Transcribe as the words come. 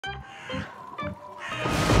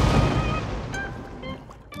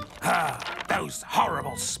those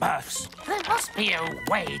horrible Smurfs. There must be a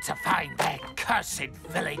way to find their cursed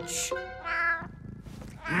village.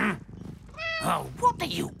 Oh, what do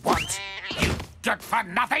you want? You good for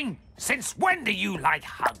nothing? Since when do you like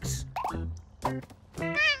hugs?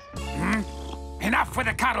 Enough with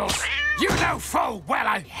the cuddles. You know full well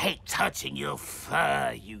I hate touching your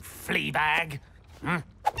fur, you flea bag.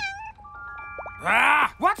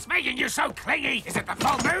 What's making you so clingy? Is it the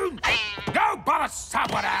full moon? Go bother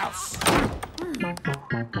someone else.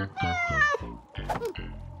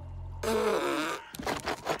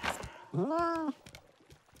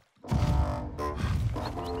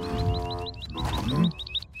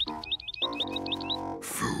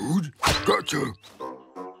 Food? Gotcha.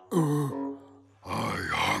 I'm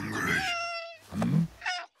hungry.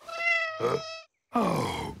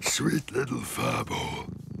 Oh, sweet little furball.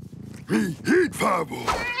 Me eat furball.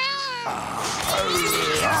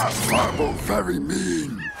 Furball very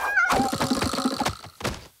mean.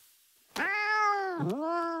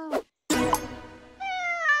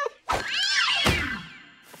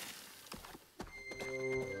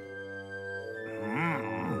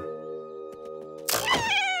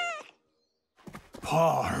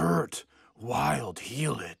 Paw hurt. Wilde,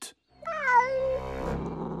 heal it.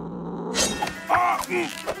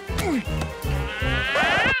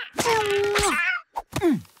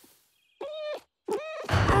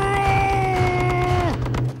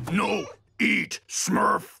 No, eat,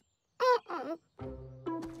 Smurf.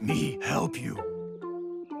 Me help you.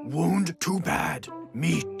 Wound too bad.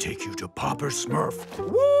 Me take you to Papa Smurf.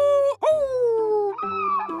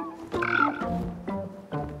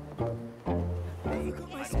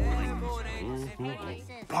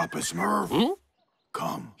 Papa Smurf,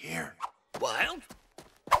 come here. Wilde?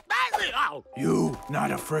 You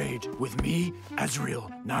not afraid with me, Azrael?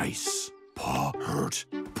 Nice. Paw hurt.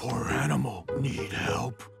 Poor animal. Need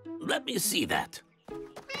help. Let me see that.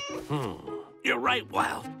 You're right,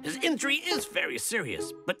 Wilde. His injury is very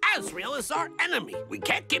serious, but Azrael is our enemy. We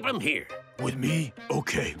can't keep him here. With me?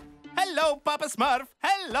 Okay. Hello, Papa Smurf.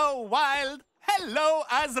 Hello, Wilde. Hello,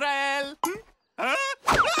 Azrael.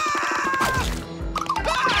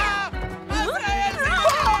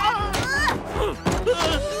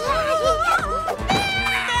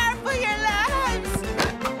 For your lives!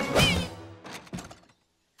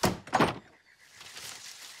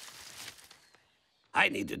 I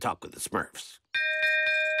need to talk with the Smurfs.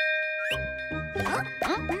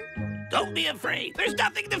 Don't be afraid. There's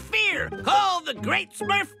nothing to fear. Call the Great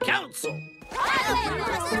Smurf Council. It's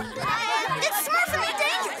Smurfing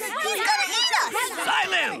dangerous! He's gonna eat us!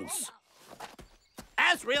 Silence!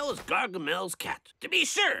 Azrael is Gargamel's cat, to be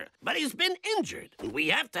sure, but he's been injured, and we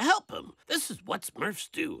have to help him. This is what Smurfs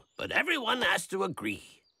do, but everyone has to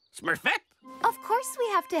agree. Smurfette? Of course we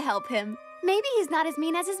have to help him. Maybe he's not as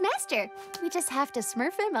mean as his master. We just have to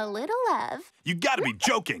smurf him a little love. You gotta be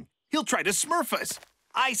joking. He'll try to smurf us.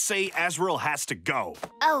 I say Azrael has to go.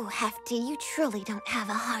 Oh, Hefty, you truly don't have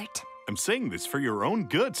a heart. I'm saying this for your own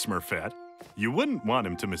good, Smurfette. You wouldn't want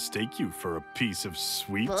him to mistake you for a piece of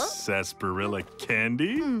sweet sarsaparilla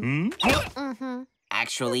candy,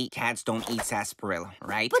 Actually, cats don't eat sarsaparilla,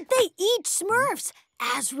 right? But they eat Smurfs.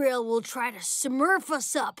 Azrael will try to smurf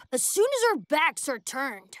us up as soon as our backs are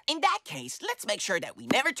turned. In that case, let's make sure that we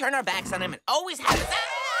never turn our backs on him and always have his...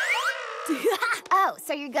 Oh,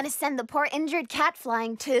 so you're gonna send the poor injured cat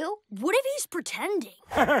flying too? What if he's pretending?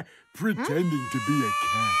 Pretending to be a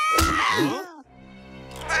cat.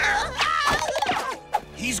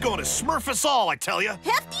 He's going to smurf us all, I tell you.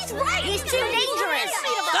 Hefty's right! He's too dangerous!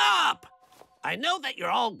 Stop! I know that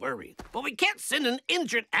you're all worried, but we can't send an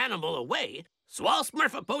injured animal away, so I'll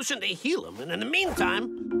smurf a potion to heal him, and in the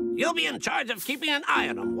meantime, you'll be in charge of keeping an eye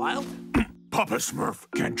on him, Wilde. Papa Smurf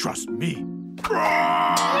can trust me.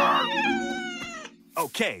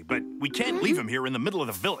 Okay, but we can't leave him here in the middle of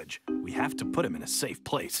the village. We have to put him in a safe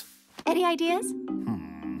place. Any ideas?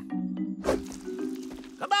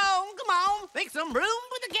 Come on, make some room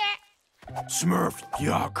for the cat. Smurf,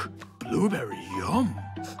 yuck. Blueberry, yum.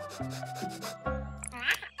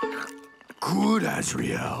 Good,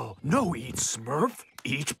 Azrael. No eat Smurf,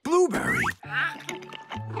 eat blueberry.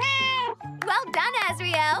 Well done,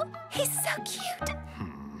 Azrael. He's so cute.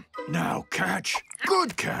 Now catch.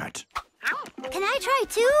 Good cat. Can I try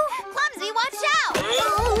too? Clumsy, watch out!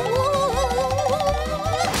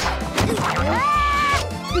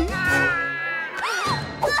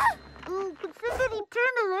 Could somebody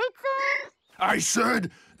turn the lights on? I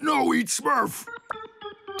said, no eat Smurf.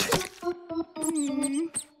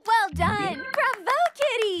 Well done. Bravo,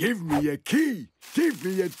 kitty. Give me a key. Give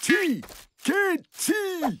me a tea.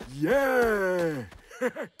 Kitty, yeah.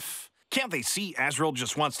 Can't they see Azrael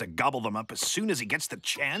just wants to gobble them up as soon as he gets the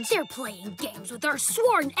chance? They're playing games with our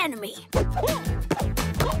sworn enemy.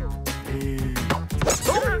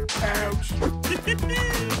 Ouch.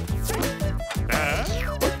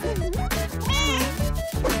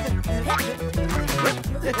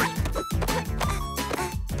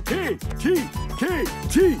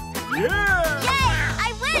 T. Yeah!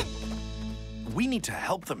 I win! We need to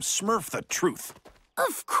help them smurf the truth.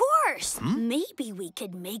 Of course. Maybe we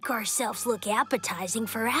could make ourselves look appetizing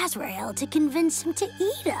for Azrael to convince him to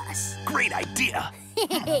eat us. Great idea.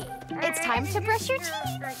 It's time to brush your teeth.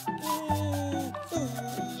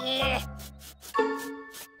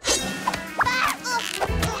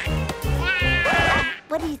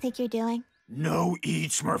 What do you think you're doing? No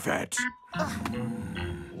eat, Smurfette.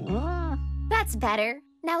 That's better.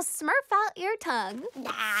 Now smurf out your tongue.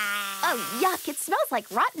 Oh, yuck, it smells like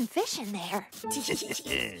rotten fish in there.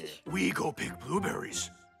 We go pick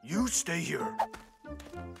blueberries. You stay here.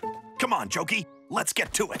 Come on, Jokey. Let's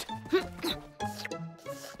get to it.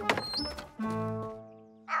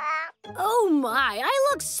 Oh my, I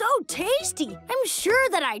look so tasty. I'm sure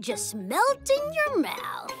that I just melt in your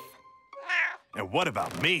mouth. And what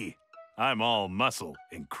about me? I'm all muscle,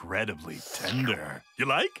 incredibly tender. You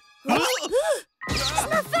like?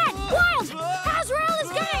 Smurfette! Wilde! Azrael is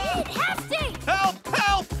gonna eat Hefty! Help!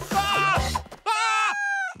 Help! Ah! Ah!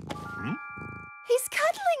 He's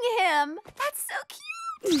cuddling him. That's so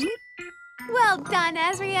cute. Well done,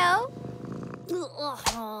 Azrael. The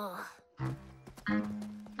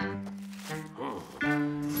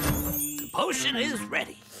potion is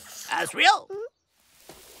ready. Azrael,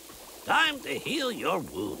 time to heal your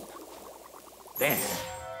wound. There.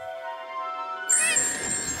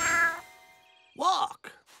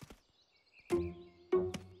 Walk.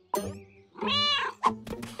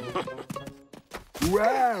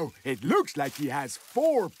 Wow, it looks like he has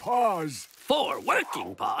 4 paws. 4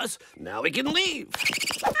 working paws. Now we can leave.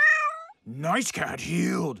 Nice cat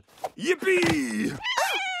healed. Yippee!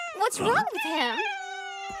 What's wrong with him?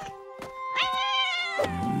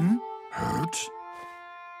 Hurt?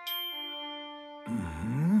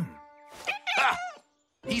 Ah!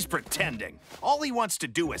 He's pretending. All he wants to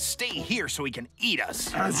do is stay here so he can eat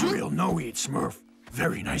us. Azrael no eat, Smurf.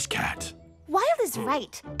 Very nice cat. Wilde is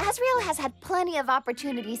right. Azrael has had plenty of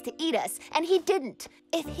opportunities to eat us, and he didn't.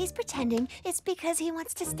 If he's pretending, it's because he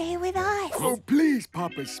wants to stay with us. Oh, please,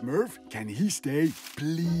 Papa Smurf. Can he stay,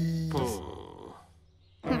 please?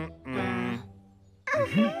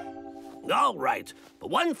 All right, but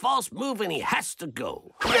one false move and he has to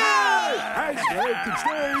go. Azrael can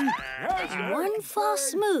stay. Azrael One can false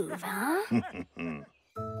stay. move, huh?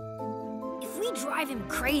 If we drive him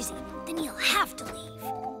crazy, then he'll have to leave.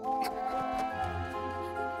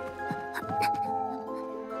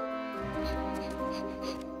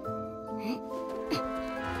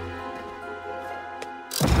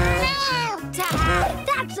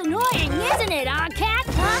 That's annoying, isn't it, Cat?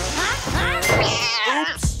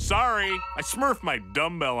 Oops, sorry. I smurfed my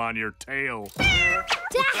dumbbell on your tail.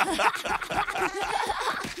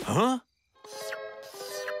 Huh?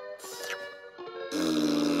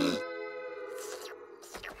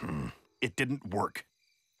 It didn't work.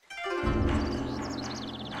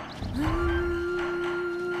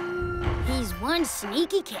 He's one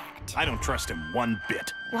sneaky cat. I don't trust him one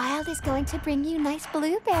bit. Wilde is going to bring you nice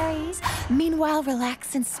blueberries. Meanwhile,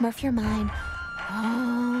 relax and smurf your mind.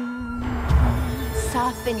 Oh.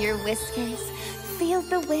 Soften your whiskers. Feel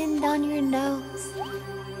the wind on your nose.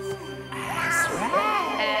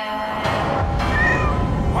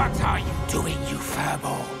 What are you doing, you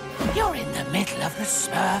furball? You're in the middle of the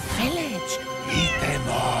Smurf village. Eat them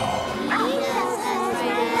all. Eat us,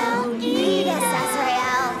 Azrael. Eat us,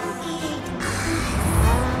 Azrael.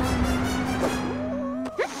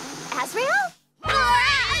 Azrael?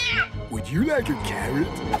 Would you like a carrot?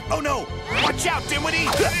 Oh no! Watch out, Dimwitty!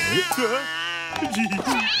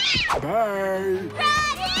 Bye.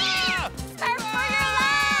 Run for your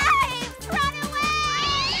lives! Run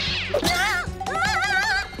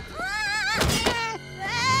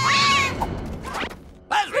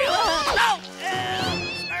Azrael, no!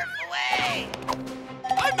 Smurf away!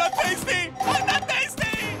 I'm not tasty! I'm not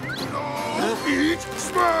tasty! Eat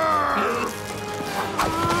Smurf!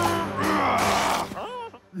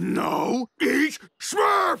 No, eat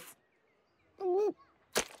Smurf!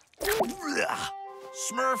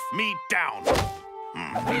 Smurf me down.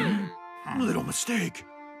 Little mistake,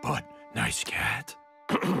 but nice cat.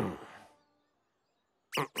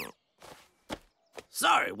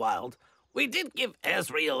 Sorry, Wilde. We did give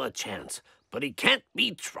Azrael a chance, but he can't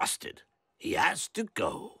be trusted. He has to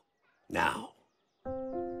go. Now.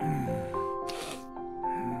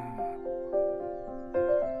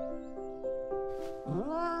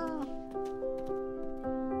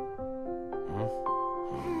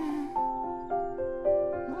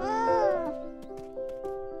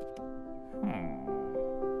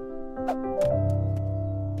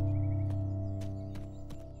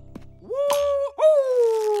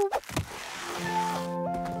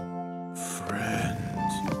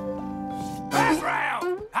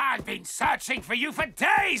 Azrael! I've been searching for you for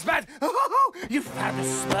days, but you found a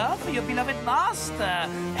Smurf for your beloved master.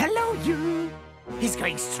 Hello, you. He's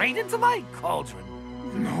going straight into my cauldron.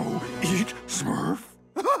 No, eat Smurf.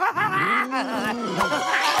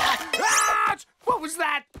 Ouch! What was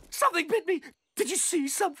that? Something bit me. Did you see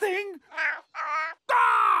something?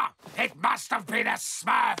 Ah! It must have been a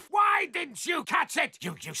Smurf. Why didn't you catch it,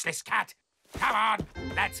 you useless cat? Come on,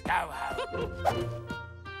 let's go home.